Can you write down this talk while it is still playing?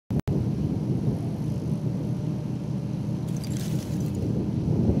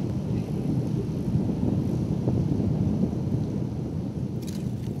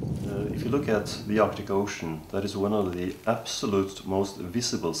look at the Arctic Ocean, that is one of the absolute most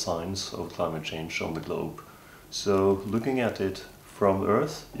visible signs of climate change on the globe. So looking at it from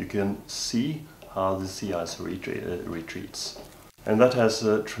Earth, you can see how the sea ice retreats. And that has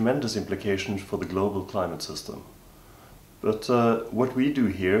tremendous implications for the global climate system. But what we do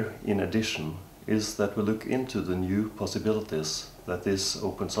here, in addition, is that we look into the new possibilities that this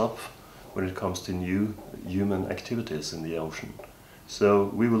opens up when it comes to new human activities in the ocean. So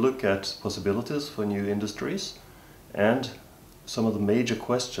we will look at possibilities for new industries, and some of the major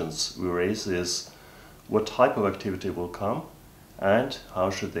questions we raise is what type of activity will come and how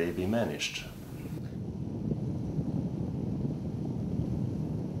should they be managed.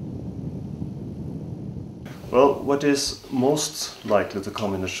 Well, what is most likely to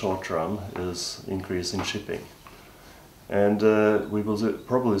come in the short term is increase in shipping. And we will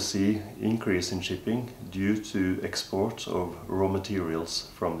probably see increase in shipping due to export of raw materials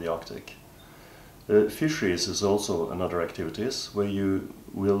from the Arctic. Fisheries is also another activities where you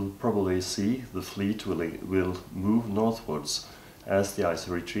will probably see the fleet will move northwards as the ice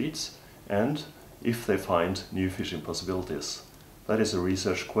retreats, and if they find new fishing possibilities. That is a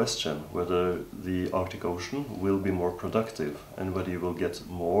research question, whether the Arctic Ocean will be more productive and whether you will get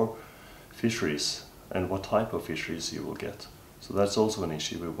more fisheries and what type of fisheries you will get. So that's also an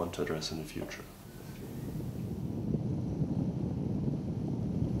issue we want to address in the future.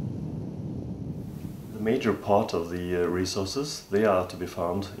 The major part of the resources, they are to be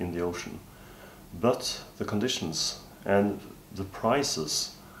found in the ocean. But the conditions and the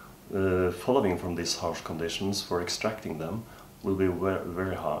prices following from these harsh conditions for extracting them will be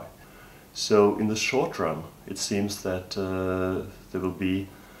very high. So in the short run, it seems that there will be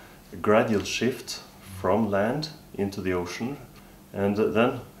a gradual shift from land into the ocean, and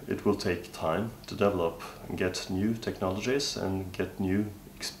then it will take time to develop and get new technologies and get new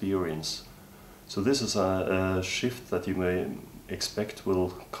experience. So this is a shift that you may expect will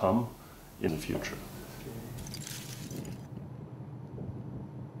come in the future.